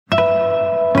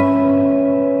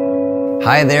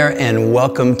Hi there, and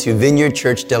welcome to Vineyard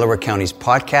Church, Delaware County's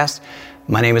podcast.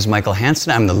 My name is Michael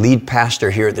Hansen. I'm the lead pastor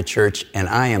here at the church, and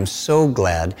I am so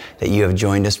glad that you have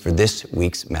joined us for this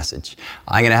week's message.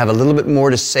 I'm going to have a little bit more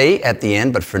to say at the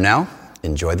end, but for now,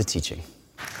 enjoy the teaching.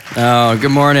 Oh, good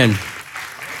morning.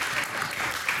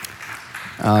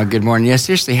 Good morning. Yeah,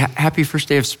 seriously, happy first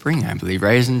day of spring, I believe,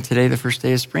 right? Isn't today the first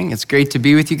day of spring? It's great to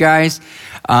be with you guys.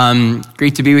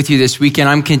 Great to be with you this weekend.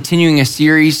 I'm continuing a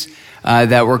series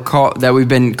that we've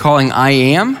been calling I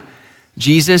Am,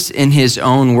 Jesus in His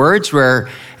Own Words, where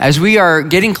as we are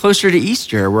getting closer to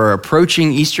Easter, we're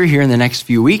approaching Easter here in the next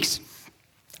few weeks,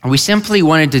 we simply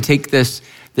wanted to take this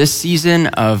season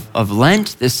of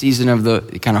Lent, this season of the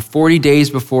kind of 40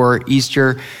 days before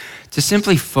Easter, to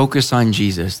simply focus on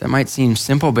Jesus. That might seem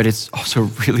simple, but it's also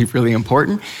really, really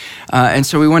important. And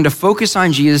so we wanted to focus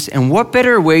on Jesus, and what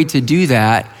better way to do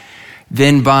that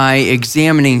than by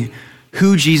examining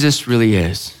who Jesus really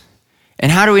is. And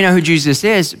how do we know who Jesus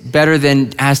is better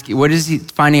than asking,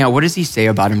 finding out what does he say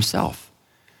about himself?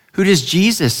 Who does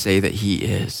Jesus say that he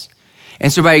is?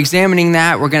 And so by examining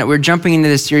that, we're jumping into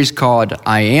this series called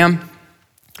I Am.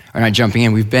 Or not jumping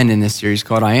in, we've been in this series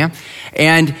called I Am.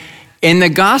 And in the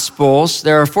Gospels,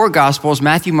 there are 4 Gospels,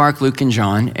 Matthew, Mark, Luke, and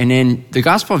John. And in the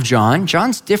Gospel of John,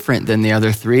 John's different than the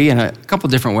other 3 in a couple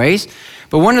different ways.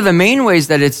 But one of the main ways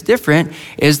that it's different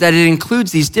is that it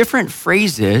includes these different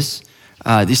phrases,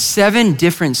 these 7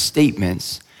 different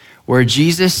statements where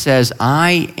Jesus says,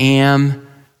 I am,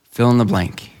 fill in the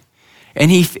blank.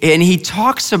 And he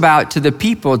talks about to the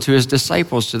people, to his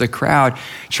disciples, to the crowd,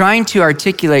 trying to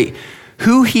articulate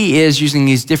who he is using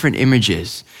these different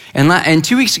images. And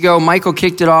 2 weeks ago, Michael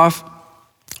kicked it off,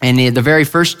 and the very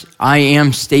first I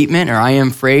am statement or I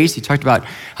am phrase, he talked about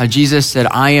how Jesus said,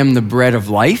 I am the bread of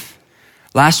life.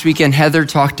 Last weekend, Heather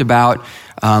talked about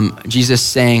Jesus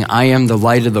saying, I am the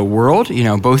light of the world. You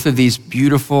know, both of these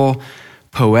beautiful,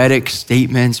 poetic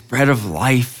statements, bread of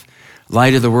life,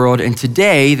 light of the world. And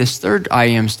today, this third I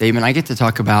am statement, I get to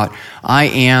talk about, I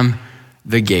am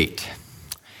the gate.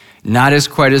 Not as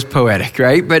quite as poetic,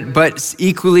 right? But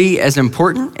equally as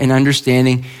important in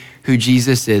understanding who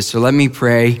Jesus is. So let me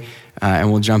pray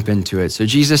and we'll jump into it. So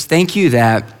Jesus, thank you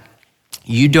that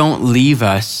you don't leave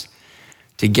us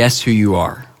to guess who you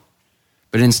are,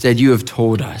 but instead you have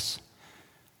told us.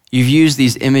 You've used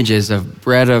these images of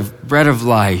bread of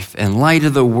life and light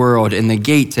of the world and the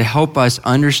gate to help us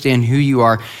understand who you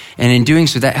are. And in doing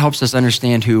so, that helps us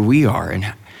understand who we are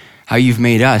and how you've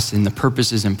made us and the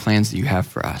purposes and plans that you have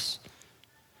for us.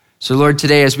 So Lord,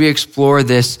 today as we explore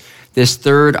this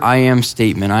third I am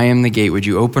statement, I am the gate, would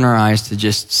you open our eyes to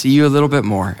just see you a little bit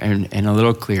more and a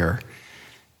little clearer?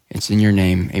 It's in your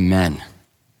name, amen.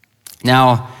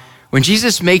 Now, when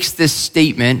Jesus makes this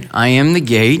statement, I am the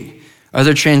gate,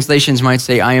 other translations might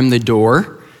say I am the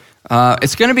door,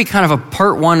 it's going to be kind of a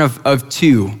part 1 of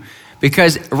 2,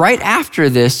 because right after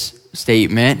this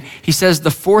statement, he says the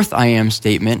fourth I am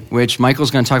statement, which Michael's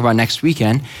going to talk about next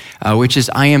weekend, which is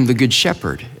I am the good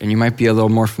shepherd. And you might be a little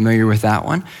more familiar with that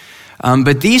one.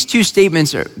 But these 2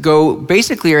 statements are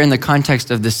in the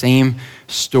context of the same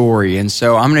story. And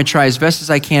so I'm going to try as best as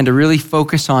I can to really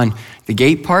focus on the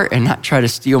gate part and not try to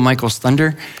steal Michael's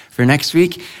thunder for next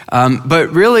week.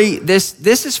 But really, this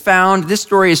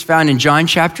story is found in John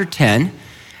chapter 10.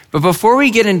 But before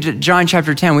we get into John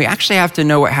chapter 10, we actually have to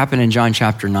know what happened in John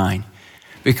chapter 9,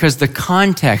 because the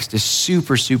context is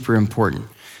super, super important.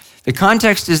 The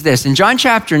context is this. In John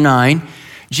chapter 9,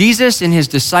 Jesus and his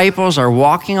disciples are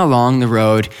walking along the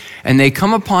road, and they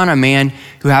come upon a man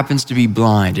who happens to be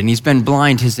blind, and he's been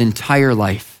blind his entire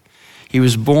life. He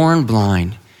was born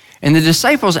blind. And the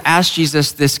disciples ask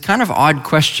Jesus this kind of odd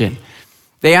question.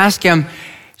 They ask him,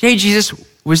 hey, Jesus,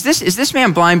 is this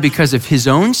man blind because of his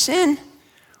own sin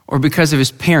or because of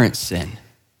his parents' sin?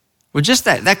 Well, just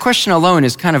that question alone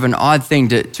is kind of an odd thing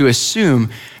to assume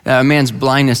that a man's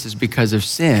blindness is because of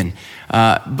sin.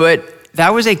 But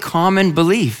that was a common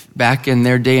belief back in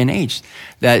their day and age,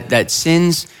 that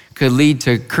sins could lead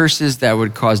to curses that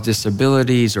would cause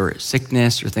disabilities or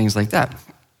sickness or things like that.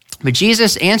 But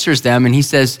Jesus answers them and he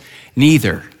says,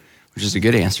 neither, which is a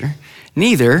good answer.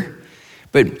 Neither,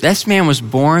 but this man was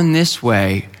born this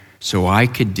way so I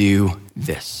could do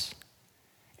this.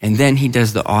 And then he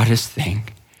does the oddest thing.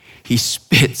 He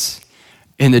spits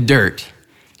in the dirt.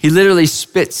 He literally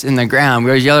spits in the ground.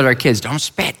 We always yell at our kids, don't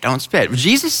spit, don't spit. Well,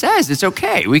 Jesus says it's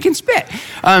okay, we can spit.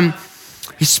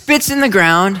 He spits in the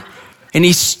ground and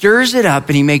he stirs it up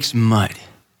and he makes mud.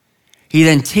 He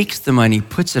then takes the mud and he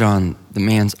puts it on the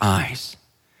man's eyes.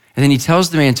 And then he tells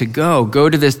the man to go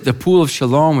to the pool of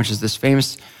Siloam, which is this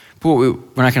famous pool.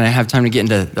 We're not going to have time to get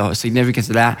into the significance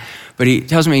of that. But he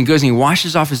tells me, he goes and he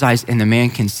washes off his eyes, and the man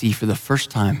can see for the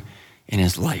first time in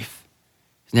his life.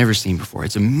 He's never seen before.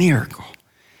 It's a miracle.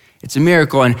 It's a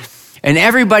miracle. And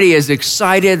everybody is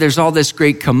excited. There's all this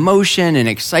great commotion and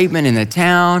excitement in the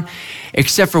town,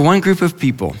 except for one group of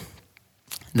people,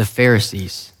 the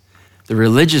Pharisees, the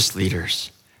religious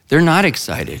leaders. They're not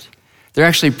excited. They're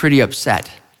actually pretty upset.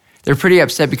 They're pretty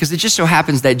upset because it just so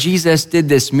happens that Jesus did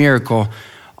this miracle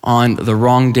on the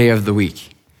wrong day of the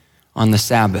week, on the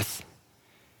Sabbath.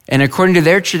 And according to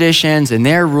their traditions and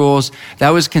their rules, that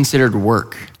was considered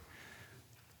work.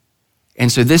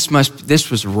 And so this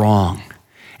was wrong.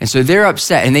 And so they're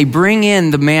upset, and they bring in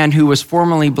the man who was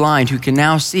formerly blind, who can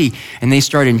now see, and they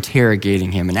start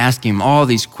interrogating him and asking him all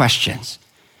these questions.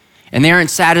 And they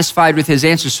aren't satisfied with his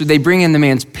answers, so they bring in the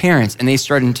man's parents, and they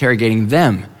start interrogating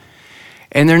them.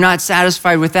 And they're not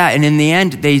satisfied with that, and in the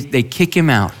end, they kick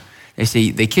him out.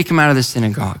 They kick him out of the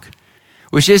synagogue,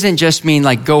 which isn't just mean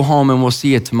like, go home and we'll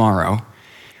see you tomorrow.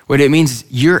 What it means is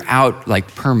you're out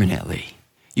like permanently.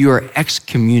 You are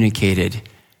excommunicated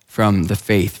from the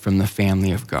faith, from the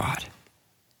family of God,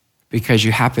 because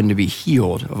you happen to be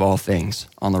healed of all things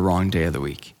on the wrong day of the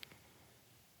week.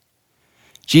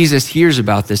 Jesus hears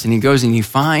about this, and he goes and he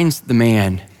finds the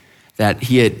man that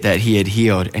he had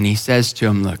healed, and he says to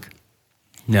him, look,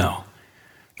 no,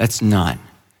 that's not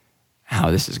how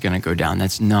this is going to go down.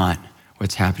 That's not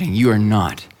what's happening. You are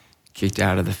not kicked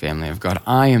out of the family of God.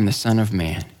 I am the Son of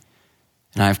Man.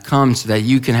 And I've come so that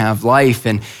you can have life,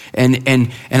 and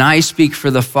I speak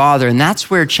for the Father. And that's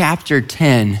where chapter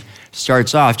 10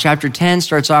 starts off. Chapter 10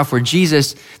 starts off where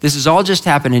Jesus, this has all just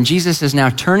happened, and Jesus is now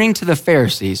turning to the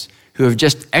Pharisees who have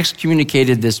just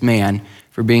excommunicated this man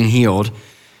for being healed.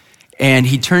 And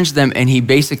he turns to them and he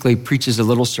basically preaches a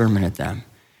little sermon at them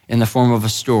in the form of a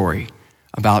story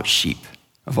about sheep,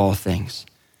 of all things.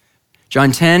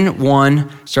 John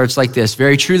 10:1 starts like this.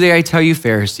 Very truly I tell you,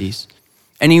 Pharisees,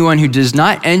 anyone who does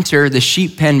not enter the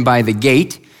sheep pen by the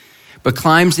gate, but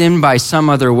climbs in by some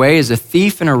other way is a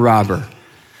thief and a robber.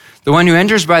 The one who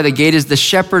enters by the gate is the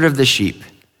shepherd of the sheep.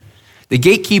 The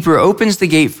gatekeeper opens the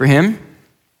gate for him,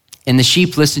 and the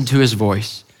sheep listen to his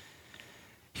voice.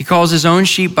 He calls his own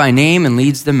sheep by name and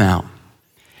leads them out.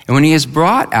 And when he has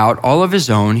brought out all of his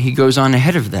own, he goes on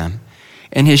ahead of them,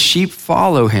 and his sheep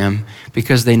follow him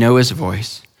because they know his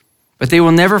voice. But they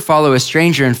will never follow a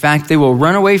stranger. In fact, they will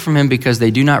run away from him because they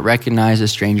do not recognize a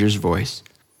stranger's voice.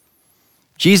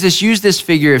 Jesus used this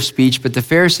figure of speech, but the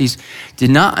Pharisees did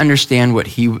not understand what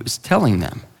he was telling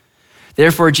them.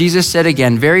 Therefore, Jesus said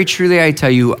again, very truly I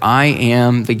tell you, I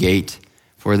am the gate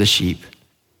for the sheep.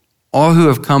 All who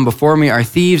have come before me are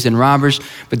thieves and robbers,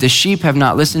 but the sheep have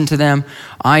not listened to them.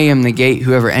 I am the gate.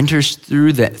 Whoever enters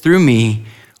through me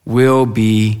will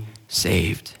be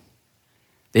saved.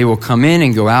 They will come in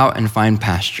and go out and find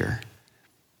pasture.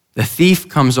 The thief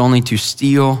comes only to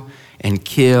steal and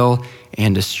kill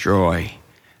and destroy.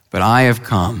 But I have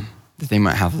come that they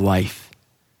might have life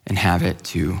and have it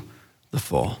to the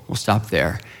full. We'll stop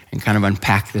there and kind of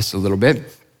unpack this a little bit.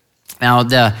 Now,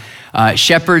 the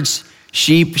shepherds,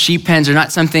 sheep pens are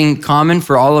not something common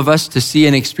for all of us to see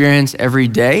and experience every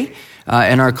day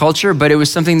in our culture, but it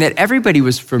was something that everybody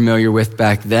was familiar with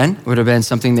back then. It would have been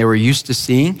something they were used to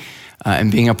seeing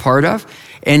and being a part of.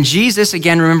 And Jesus,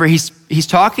 again, remember, he's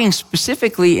talking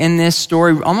specifically in this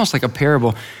story, almost like a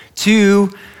parable, to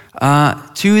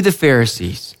the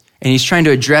Pharisees. And he's trying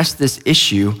to address this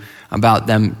issue about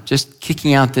them just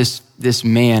kicking out this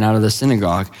man out of the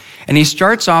synagogue. And he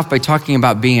starts off by talking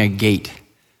about being a gate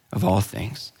of all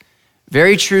things.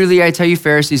 Very truly, I tell you,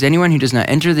 Pharisees, anyone who does not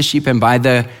enter the sheep pen by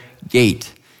the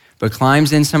gate, but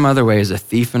climbs in some other way is a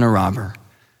thief and a robber.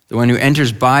 The one who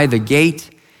enters by the gate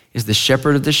is the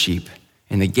shepherd of the sheep,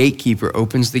 and the gatekeeper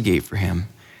opens the gate for him,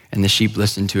 and the sheep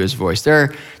listen to his voice. There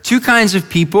are two kinds of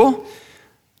people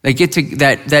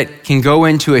that can go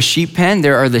into a sheep pen.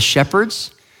 There are the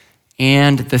shepherds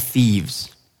and the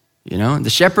thieves. You know, the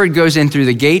shepherd goes in through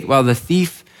the gate, while the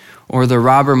thief or the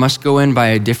robber must go in by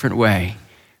a different way,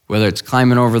 whether it's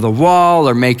climbing over the wall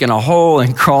or making a hole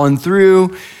and crawling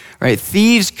through, right?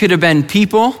 Thieves could have been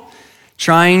people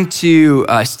trying to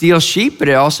steal sheep, but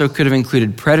it also could have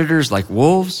included predators like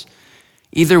wolves.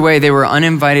 Either way, they were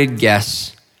uninvited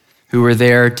guests who were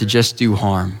there to just do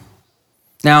harm.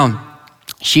 Now,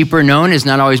 sheep are known as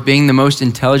not always being the most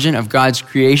intelligent of God's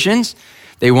creations.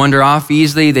 They wander off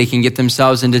easily. They can get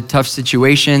themselves into tough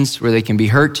situations where they can be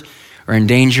hurt or in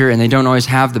danger, and they don't always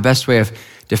have the best way of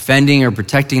defending or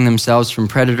protecting themselves from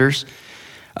predators.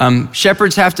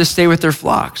 Shepherds have to stay with their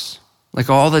flocks, like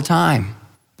all the time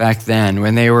back then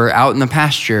when they were out in the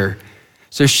pasture.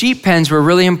 So sheep pens were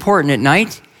really important at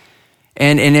night.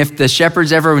 And if the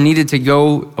shepherds ever needed to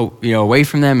go away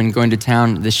from them and go into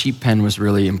town, the sheep pen was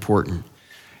really important.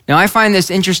 Now, I find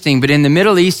this interesting, but in the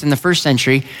Middle East in the first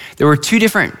century, there were two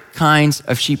different kinds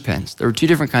of sheep pens. There were two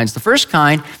different kinds. The first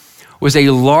kind was a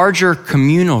larger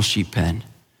communal sheep pen,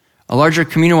 a larger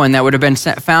communal one that would have been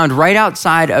found right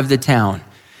outside of the town.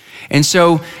 And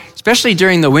so, especially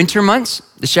during the winter months,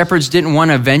 the shepherds didn't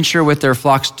want to venture with their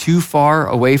flocks too far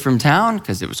away from town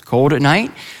because it was cold at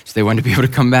night, so they wanted to be able to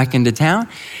come back into town.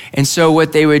 And so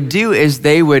what they would do is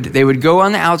they would go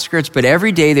on the outskirts, but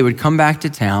every day they would come back to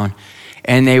town,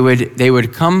 and they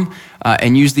would come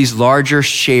and use these larger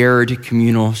shared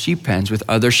communal sheep pens with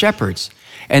other shepherds.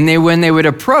 And when they would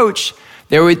approach,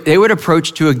 they would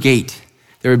approach to a gate.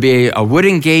 There would be a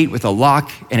wooden gate with a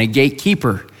lock and a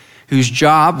gatekeeper whose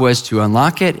job was to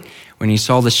unlock it when he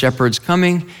saw the shepherds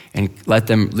coming and let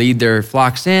them lead their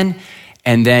flocks in.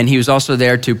 And then he was also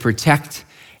there to protect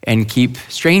and keep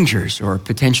strangers or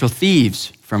potential thieves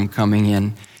from coming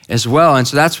in as well. And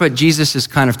so that's what Jesus is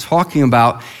kind of talking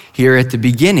about here at the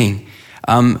beginning.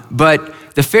 But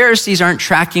the Pharisees aren't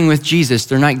tracking with Jesus.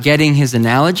 They're not getting his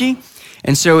analogy.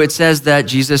 And so it says that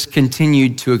Jesus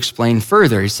continued to explain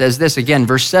further. He says this again,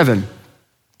 verse 7.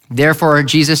 Therefore,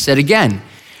 Jesus said again,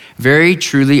 very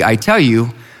truly, I tell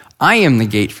you, I am the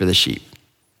gate for the sheep.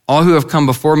 All who have come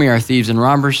before me are thieves and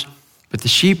robbers, but the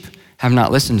sheep have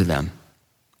not listened to them.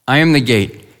 I am the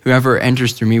gate. Whoever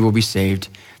enters through me will be saved.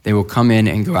 They will come in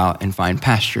and go out and find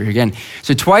pasture. Again,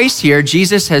 so twice here,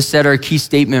 Jesus has said our key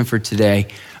statement for today,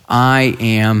 I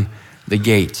am the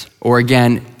gate. Or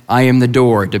again, I am the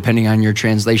door, depending on your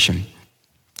translation.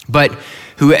 But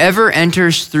whoever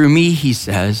enters through me, he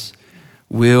says,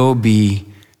 will be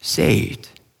saved.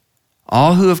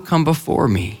 All who have come before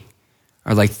me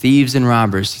are like thieves and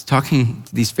robbers. He's talking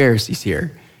to these Pharisees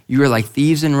here. You are like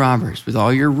thieves and robbers with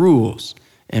all your rules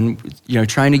and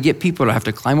trying to get people to have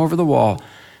to climb over the wall.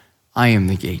 I am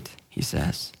the gate, he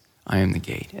says. I am the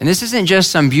gate. And this isn't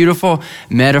just some beautiful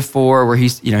metaphor where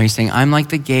he's saying, I'm like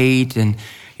the gate and,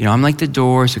 I'm like the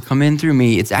door, so come in through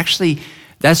me. It's actually,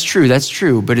 that's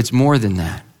true, but it's more than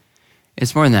that.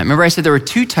 It's more than that. Remember I said there were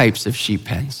two types of sheep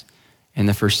pens in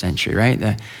the first century, right?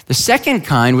 The second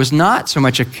kind was not so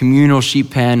much a communal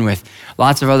sheep pen with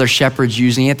lots of other shepherds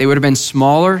using it. They would have been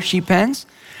smaller sheep pens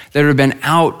that would have been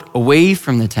out away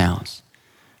from the towns,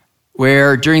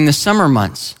 where during the summer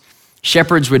months,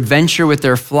 shepherds would venture with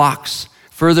their flocks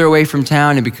further away from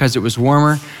town, and because it was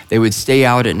warmer, they would stay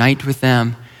out at night with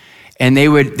them. And they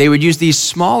would use these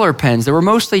smaller pens that were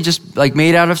mostly just like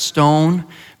made out of stone,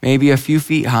 maybe a few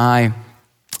feet high.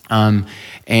 Actually,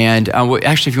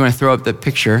 if you want to throw up the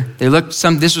picture,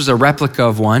 this was a replica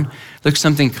of one. Looked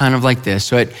something kind of like this.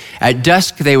 So at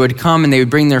dusk, they would come and they would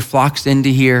bring their flocks into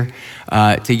here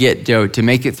to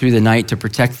make it through the night to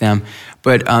protect them.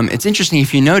 But it's interesting,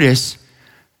 if you notice,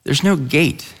 there's no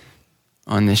gate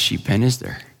on this sheep pen, is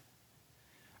there?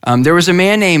 There was a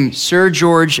man named Sir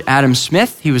George Adam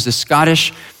Smith. He was a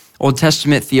Scottish Old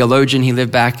Testament theologian. He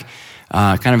lived back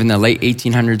kind of in the late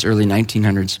 1800s, early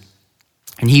 1900s.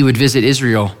 And he would visit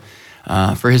Israel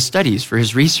for his studies, for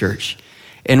his research.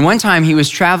 And one time he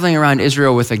was traveling around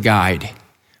Israel with a guide,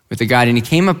 and he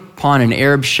came upon an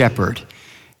Arab shepherd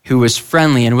who was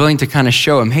friendly and willing to kind of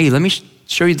show him, hey, let me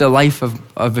show you the life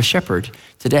of a shepherd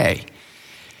today.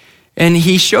 And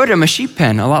he showed him a sheep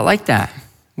pen, a lot like that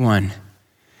one.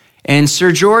 And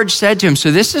Sir George said to him,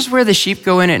 so this is where the sheep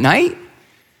go in at night?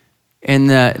 And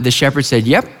the shepherd said,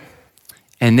 yep.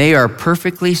 And they are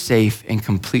perfectly safe and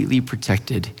completely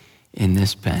protected in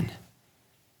this pen.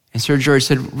 And Sir George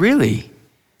said, really?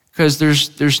 Because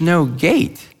there's no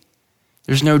gate.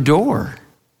 There's no door.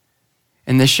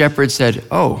 And the shepherd said,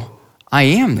 oh, I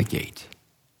am the gate.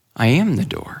 I am the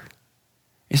door.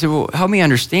 He said, well, help me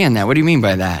understand that. What do you mean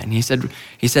by that? And he said,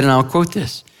 and I'll quote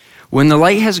this. When the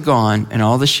light has gone and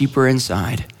all the sheep are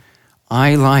inside,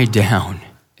 I lie down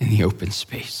in the open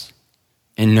space.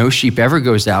 And no sheep ever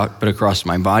goes out but across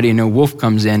my body, and no wolf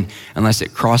comes in unless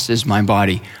it crosses my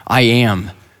body. I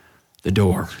am the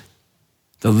door,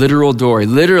 the literal door.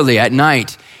 Literally at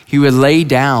night, he would lay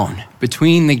down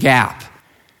between the gap,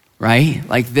 right?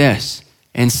 Like this,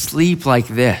 and sleep like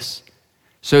this,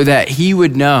 so that he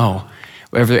would know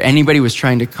whether anybody was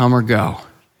trying to come or go.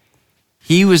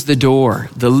 He was the door,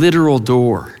 the literal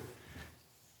door.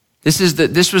 This was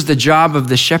the job of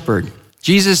the shepherd.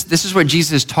 This is what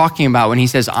Jesus is talking about when he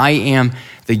says, I am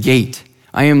the gate.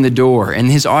 I am the door. And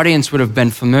his audience would have been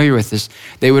familiar with this.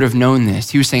 They would have known this.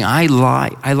 He was saying, I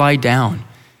lie down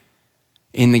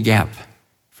in the gap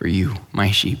for you,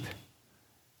 my sheep.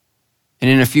 And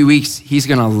in a few weeks, he's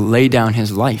going to lay down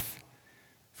his life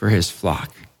for his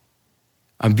flock.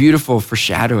 A beautiful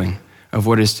foreshadowing of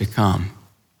what is to come.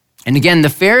 And again, the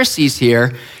Pharisees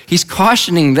here, he's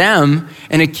cautioning them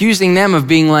and accusing them of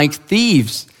being like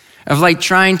thieves, of like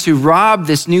trying to rob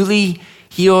this newly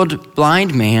healed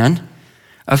blind man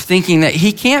of thinking that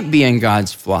he can't be in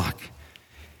God's flock.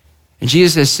 And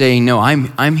Jesus is saying, no,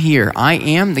 I'm here. I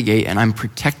am the gate, and I'm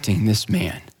protecting this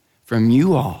man from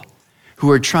you all who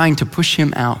are trying to push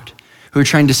him out, who are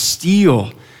trying to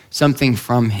steal something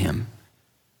from him.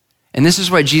 And this is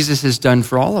what Jesus has done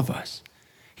for all of us.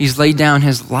 He's laid down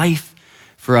his life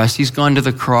for us. He's gone to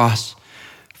the cross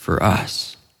for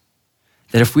us.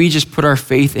 That if we just put our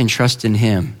faith and trust in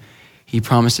him, he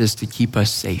promises to keep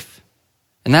us safe.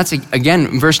 And that's, again,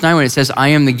 in verse 9, when it says, I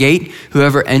am the gate,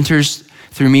 whoever enters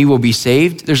through me will be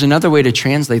saved. There's another way to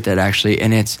translate that, actually,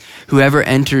 and it's, whoever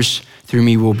enters through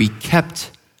me will be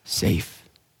kept safe.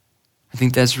 I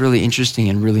think that's really interesting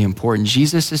and really important.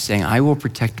 Jesus is saying, I will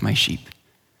protect my sheep.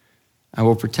 I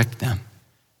will protect them.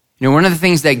 You know, one of the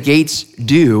things that gates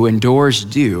do and doors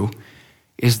do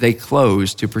is they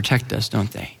close to protect us,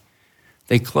 don't they?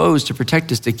 They close to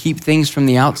protect us, to keep things from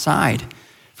the outside,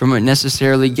 from it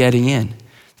necessarily getting in.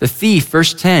 The thief,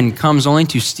 verse 10, comes only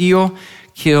to steal,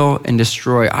 kill, and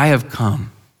destroy. I have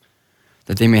come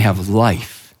that they may have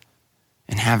life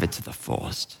and have it to the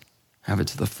fullest. Have it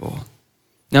to the full.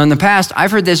 Now, in the past,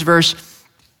 I've heard this verse,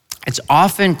 it's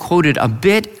often quoted a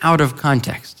bit out of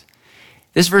context.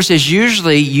 This verse is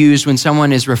usually used when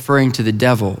someone is referring to the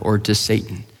devil or to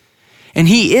Satan. And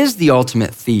he is the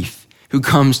ultimate thief who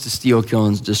comes to steal, kill,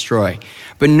 and destroy.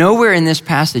 But nowhere in this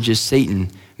passage is Satan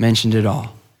mentioned at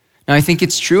all. Now, I think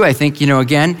it's true. I think,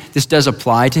 again, this does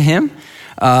apply to him.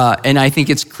 And I think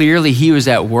it's clearly he was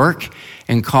at work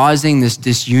and causing this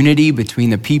disunity between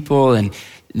the people and,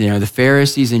 the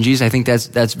Pharisees and Jesus. I think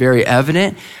that's very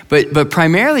evident. But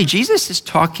primarily, Jesus is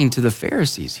talking to the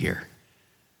Pharisees here.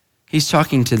 He's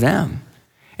talking to them.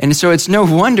 And so it's no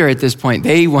wonder at this point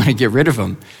they want to get rid of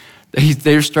him.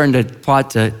 They're starting to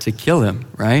plot to kill him,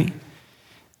 right?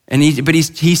 But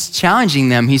he's challenging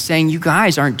them. He's saying, you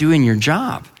guys aren't doing your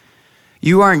job.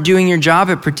 You aren't doing your job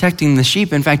at protecting the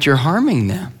sheep. In fact, you're harming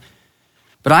them.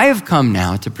 But I have come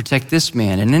now to protect this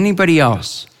man and anybody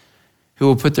else who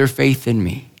will put their faith in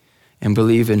me and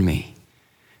believe in me.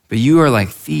 But you are like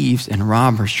thieves and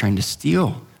robbers trying to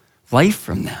steal life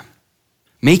from them,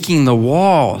 making the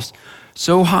walls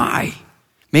so high,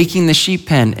 making the sheep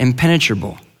pen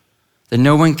impenetrable that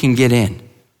no one can get in.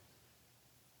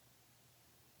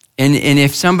 And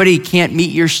if somebody can't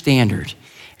meet your standard,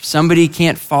 if somebody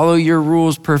can't follow your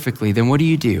rules perfectly, then what do?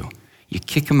 You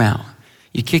kick them out.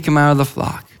 You kick them out of the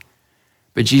flock.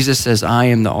 But Jesus says, I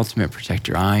am the ultimate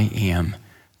protector. I am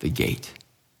the gate.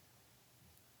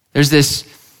 There's this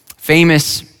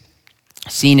famous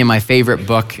scene in my favorite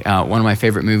book, one of my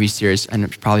favorite movie series, and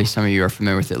probably some of you are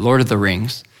familiar with it, Lord of the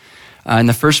Rings. In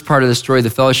the first part of the story, the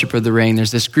Fellowship of the Ring,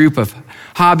 there's this group of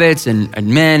hobbits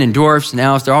and men and dwarfs and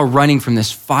elves. They're all running from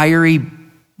this fiery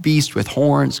beast with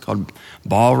horns called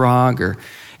Balrog,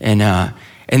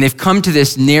 and they've come to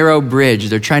this narrow bridge.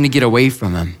 They're trying to get away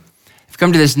from him. They've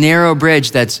come to this narrow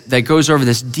bridge that goes over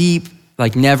this deep,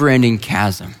 like never-ending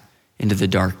chasm into the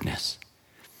darkness.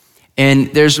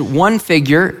 And there's one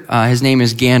figure, his name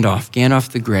is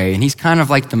Gandalf the Grey, and he's kind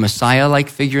of like the Messiah-like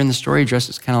figure in the story, dressed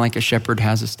as kind of like a shepherd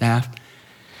has a staff.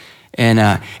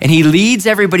 And he leads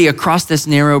everybody across this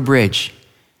narrow bridge.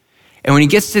 And when he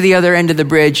gets to the other end of the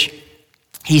bridge,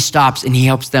 he stops and he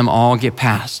helps them all get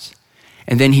past.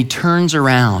 And then he turns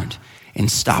around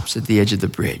and stops at the edge of the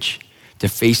bridge to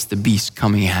face the beast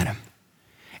coming at him.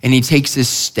 And he takes his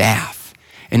staff.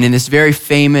 And in this very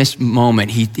famous moment,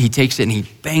 he takes it and he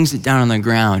bangs it down on the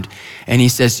ground. And he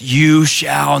says, you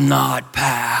shall not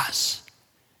pass.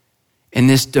 And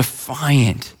this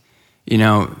defiant,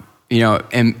 huge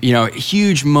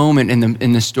moment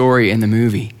in the story, in the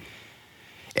movie.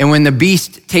 And when the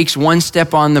beast takes one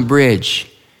step on the bridge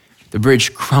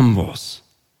crumbles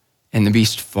and the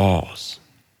beast falls.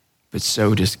 But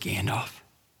so does Gandalf.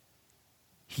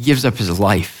 He gives up his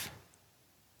life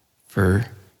for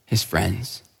his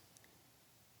friends.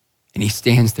 And he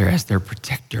stands there as their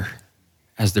protector,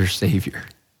 as their savior.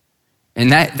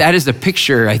 And that is a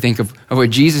picture, I think, of what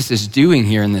Jesus is doing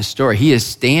here in this story. He is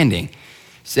standing,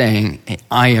 saying,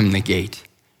 I am the gate,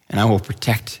 and I will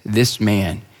protect this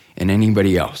man and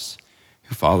anybody else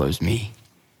who follows me.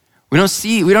 We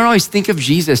don't always think of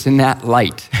Jesus in that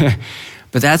light,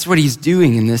 but that's what he's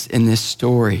doing in this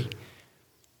story.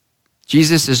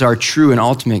 Jesus is our true and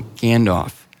ultimate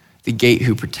Gandalf, the gate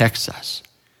who protects us.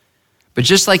 But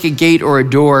just like a gate or a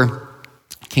door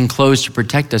can close to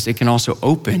protect us, it can also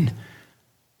open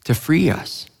to free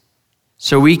us.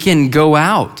 So we can go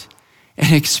out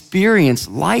and experience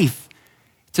life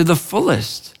to the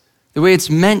fullest, the way it's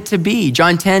meant to be.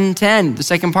 John 10:10, the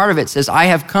second part of it says, I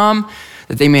have come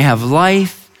that they may have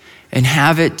life and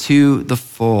have it to the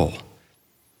full.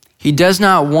 He does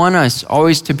not want us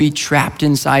always to be trapped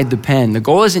inside the pen. The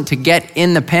goal isn't to get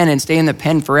in the pen and stay in the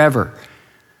pen forever.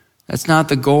 That's not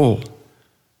the goal.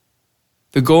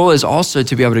 The goal is also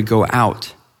to be able to go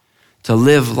out, to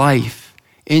live life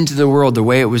into the world the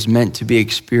way it was meant to be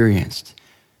experienced.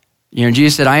 You know,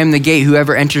 Jesus said, I am the gate.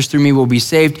 Whoever enters through me will be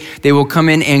saved. They will come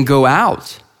in and go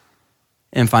out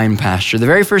and find pasture. The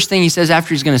very first thing he says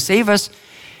after he's going to save us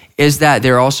is that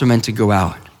they're also meant to go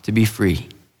out, to be free.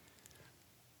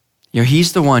 You know,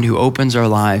 he's the one who opens our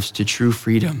lives to true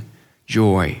freedom,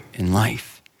 joy, and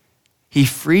life. He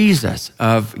frees us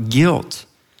of guilt,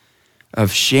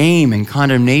 of shame and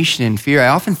condemnation and fear. I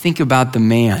often think about the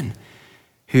man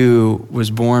who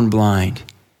was born blind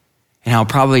and how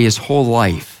probably his whole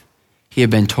life he had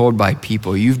been told by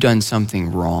people, you've done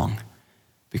something wrong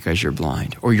because you're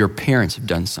blind, or your parents have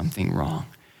done something wrong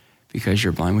because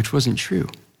you're blind, which wasn't true.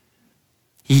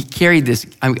 He carried this,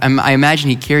 I imagine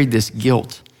he carried this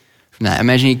guilt from that. I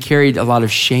imagine he carried a lot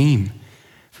of shame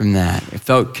from that. He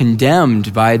felt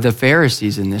condemned by the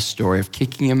Pharisees in this story of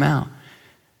kicking him out.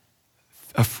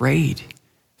 Afraid,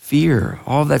 fear,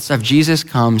 all of that stuff. Jesus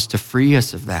comes to free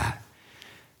us of that.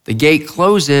 The gate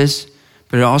closes,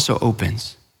 but it also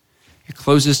opens. It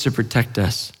closes to protect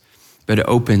us, but it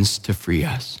opens to free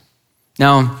us.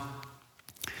 Now,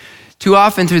 too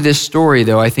often through this story,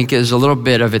 though, I think there's a little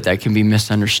bit of it that can be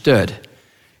misunderstood.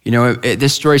 You know,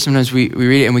 this story, sometimes we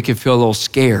read it and we can feel a little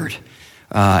scared.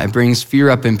 It brings fear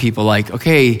up in people like,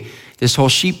 okay, this whole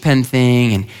sheep pen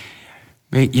thing,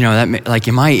 and, you know, that, like,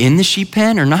 am I in the sheep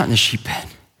pen or not in the sheep pen?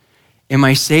 Am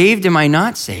I saved? Am I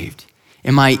not saved?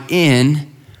 Am I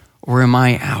in or am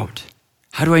I out?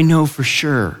 How do I know for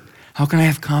sure? How can I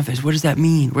have confidence? What does that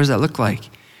mean? What does that look like?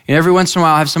 And every once in a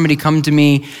while, I'll have somebody come to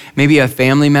me, maybe a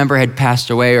family member had passed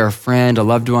away or a friend, a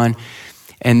loved one,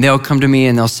 and they'll come to me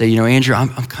and they'll say, you know, Andrew, I'm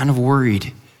kind of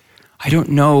worried. I don't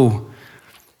know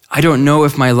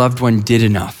if my loved one did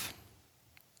enough.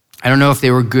 I don't know if they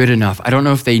were good enough. I don't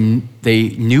know if they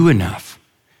knew enough.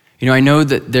 You know, I know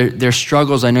that their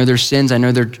struggles, I know their sins, I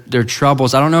know their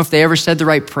troubles. I don't know if they ever said the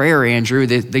right prayer, Andrew,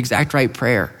 the exact right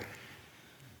prayer.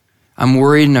 I'm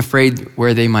worried and afraid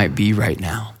where they might be right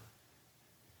now.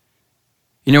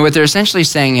 You know, what they're essentially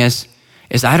saying is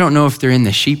I don't know if they're in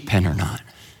the sheep pen or not.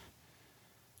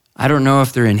 I don't know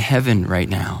if they're in heaven right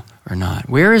now or not.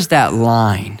 Where is that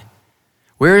line?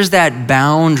 Where is that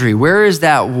boundary? Where is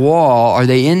that wall? Are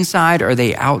they inside or are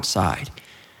they outside?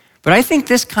 But I think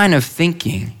this kind of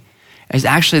thinking is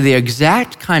actually the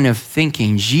exact kind of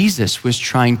thinking Jesus was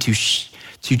trying to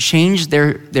change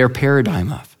their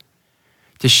paradigm of,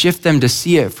 to shift them to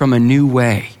see it from a new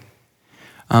way.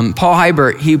 Paul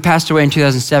Hibert, he passed away in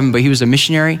 2007, but he was a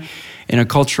missionary and a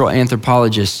cultural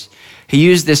anthropologist. He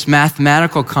used this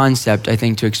mathematical concept, I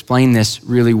think, to explain this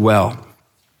really well.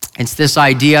 It's this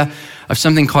idea of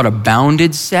something called a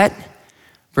bounded set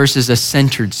versus a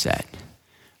centered set.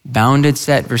 Bounded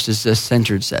set versus a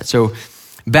centered set. So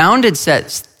bounded set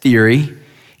theory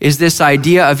is this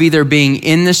idea of either being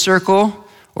in the circle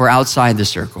or outside the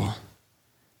circle.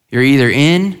 You're either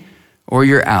in or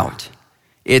you're out.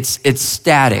 It's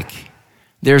static.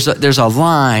 There's a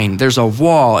line, there's a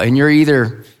wall, and you're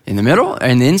either in the middle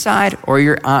and the inside, or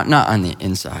you're not on the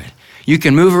inside. You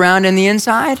can move around in the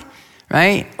inside,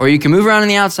 right? Or you can move around on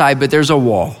the outside, but there's a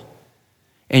wall.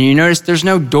 And you notice there's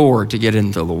no door to get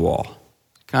into the wall.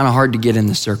 Kind of hard to get in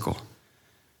the circle,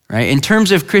 right? In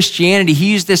terms of Christianity,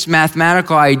 he used this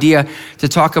mathematical idea to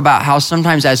talk about how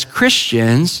sometimes as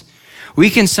Christians,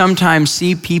 we can sometimes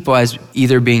see people as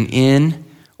either being in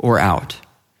or out.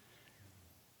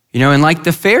 You know, and like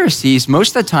the Pharisees,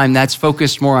 most of the time that's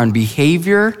focused more on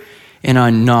behavior and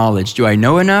on knowledge. Do I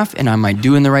know enough, and am I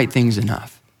doing the right things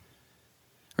enough?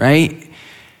 Right?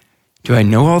 Do I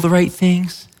know all the right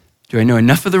things? Do I know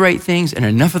enough of the right things and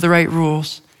enough of the right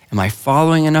rules? Am I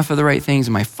following enough of the right things?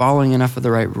 Am I following enough of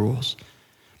the right rules?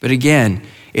 But again,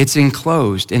 it's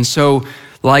enclosed. And so,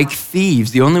 like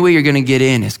thieves, the only way you're going to get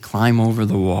in is climb over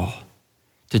the wall,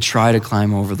 to try to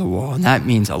climb over the wall. And that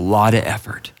means a lot of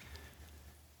effort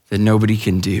that nobody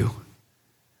can do.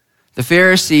 The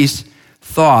Pharisees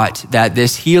thought that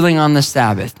this healing on the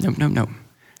Sabbath,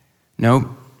 nope,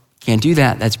 can't do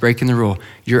that. That's breaking the rule.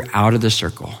 You're out of the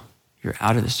circle. You're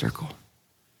out of the circle.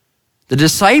 The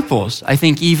disciples, I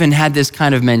think, even had this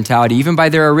kind of mentality, even by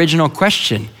their original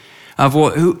question of,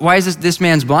 well, why is this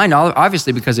man's blind?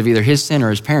 Obviously because of either his sin or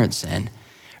his parents' sin.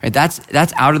 Right?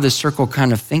 That's out of the circle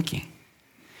kind of thinking.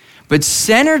 But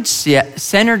centered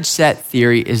set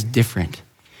theory is different.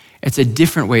 It's a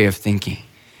different way of thinking.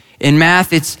 In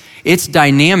math, it's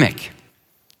dynamic,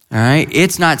 all right?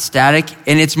 It's not static,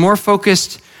 and it's more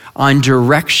focused on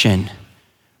direction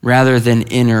rather than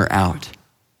in or out.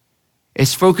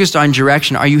 It's focused on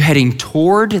direction. Are you heading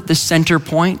toward the center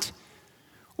point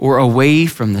or away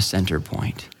from the center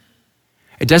point?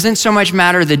 It doesn't so much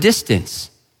matter the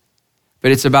distance,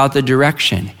 but it's about the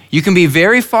direction. You can be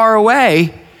very far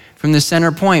away from the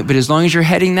center point, but as long as you're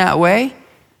heading that way,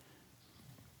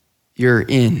 you're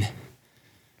in.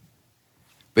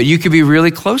 But you could be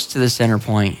really close to the center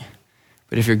point,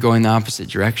 but if you're going the opposite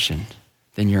direction,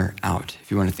 then you're out, if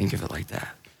you want to think of it like that.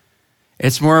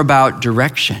 It's more about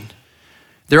direction.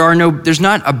 There's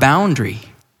not a boundary.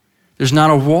 There's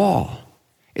not a wall.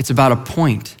 It's about a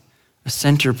point, a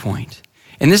center point.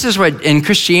 And this is what, in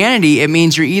Christianity, it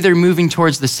means you're either moving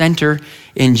towards the center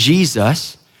in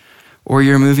Jesus or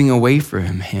you're moving away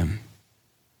from him.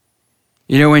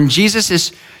 You know, when Jesus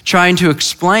is trying to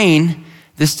explain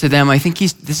this to them, I think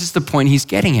this is the point he's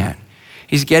getting at.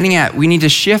 He's getting at, we need to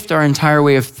shift our entire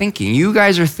way of thinking. You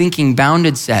guys are thinking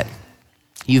bounded set.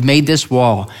 You've made this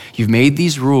wall. You've made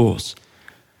these rules.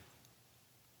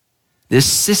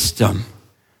 This system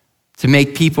to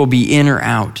make people be in or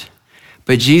out.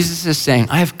 But Jesus is saying,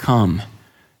 I have come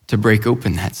to break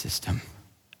open that system.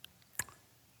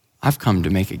 I've come to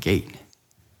make a gate.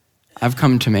 I've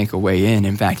come to make a way in.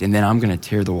 In fact, and then I'm going to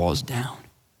tear the walls down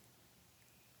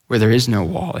where there is no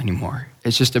wall anymore.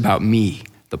 It's just about me,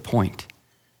 the point,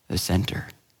 the center.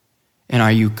 And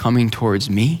are you coming towards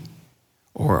me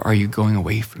or are you going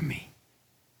away from me?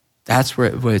 That's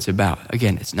what it's about.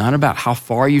 Again, it's not about how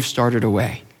far you've started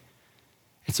away.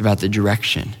 It's about the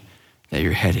direction that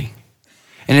you're heading.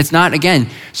 And it's not, again,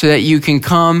 so that you can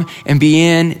come and be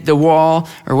in the wall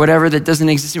or whatever that doesn't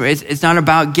exist. It's not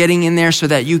about getting in there so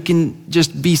that you can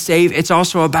just be saved. It's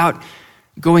also about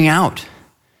going out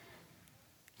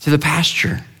to the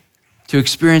pasture, to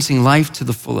experiencing life to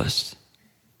the fullest.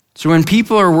 So when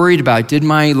people are worried about, did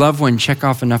my loved one check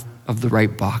off enough of the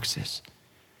right boxes?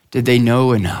 Did they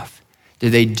know enough?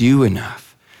 Did they do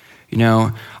enough? You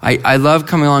know, I love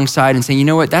coming alongside and saying, you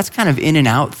know what, that's kind of in and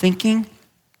out thinking.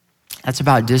 That's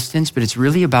about distance, but it's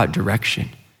really about direction.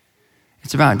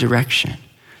 It's about direction.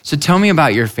 So tell me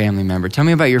about your family member. Tell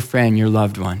me about your friend, your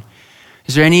loved one.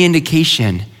 Is there any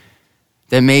indication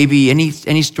that maybe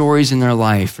any stories in their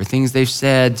life or things they've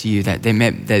said to you that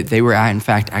they were in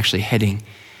fact actually heading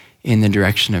in the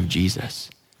direction of Jesus?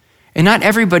 And not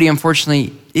everybody,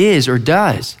 unfortunately, is or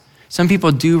does. Some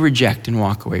people do reject and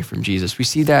walk away from Jesus. We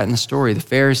see that in the story, the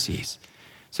Pharisees.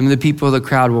 Some of the people of the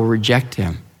crowd will reject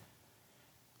him.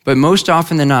 But most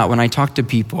often than not, when I talk to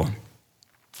people,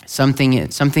 something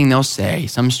they'll say,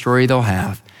 some story they'll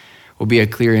have, will be a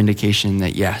clear indication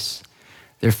that yes,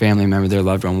 their family member, their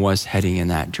loved one was heading in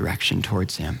that direction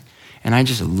towards him. And I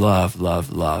just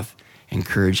love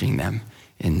encouraging them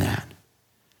in that.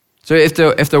 So if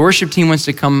the worship team wants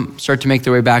to start to make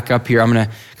their way back up here, I'm going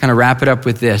to kind of wrap it up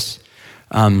with this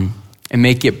and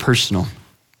make it personal.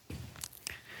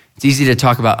 It's easy to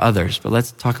talk about others, but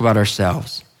let's talk about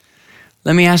ourselves.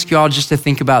 Let me ask you all just to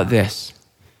think about this.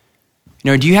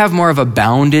 You know, do you have more of a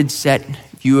bounded set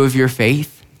view of your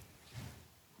faith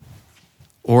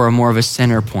or a more of a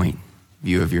center point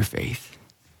view of your faith?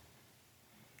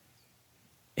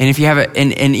 And if you have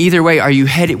and either way, are you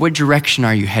headed, what direction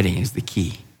are you heading is the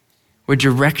key. What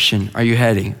direction are you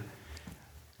heading?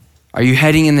 Are you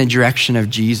heading in the direction of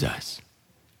Jesus?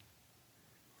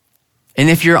 And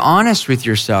if you're honest with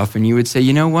yourself and you would say,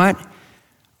 you know what?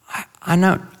 I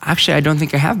don't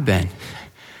think I have been.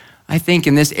 I think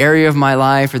in this area of my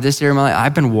life or this area of my life,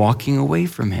 I've been walking away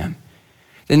from him.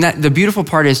 Then the beautiful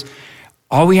part is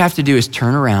all we have to do is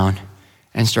turn around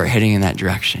and start heading in that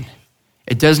direction.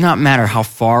 It does not matter how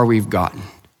far we've gotten.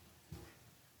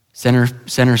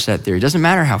 Center set theory. It doesn't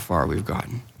matter how far we've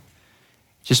gotten.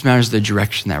 It just matters the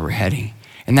direction that we're heading.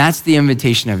 And that's the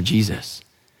invitation of Jesus.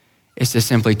 It's to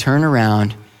simply turn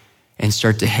around and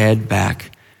start to head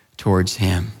back towards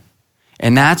him.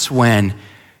 And that's when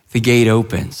the gate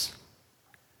opens.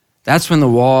 That's when the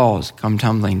walls come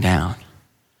tumbling down.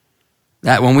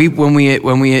 That when we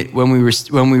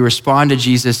respond to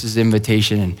Jesus'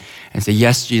 invitation and say,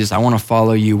 yes, Jesus, I want to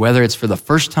follow you, whether it's for the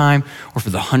first time or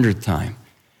for the 100th time,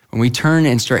 when we turn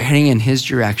and start heading in his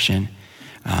direction,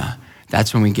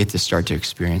 that's when we get to start to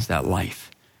experience that life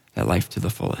to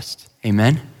the fullest.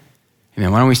 Amen?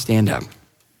 Amen. Why don't we stand up?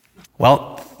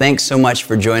 Well, thanks so much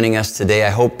for joining us today.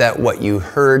 I hope that what you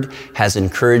heard has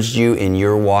encouraged you in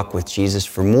your walk with Jesus.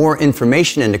 For more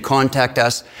information and to contact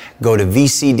us, go to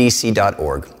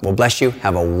vcdc.org. Well, bless you.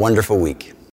 Have a wonderful week.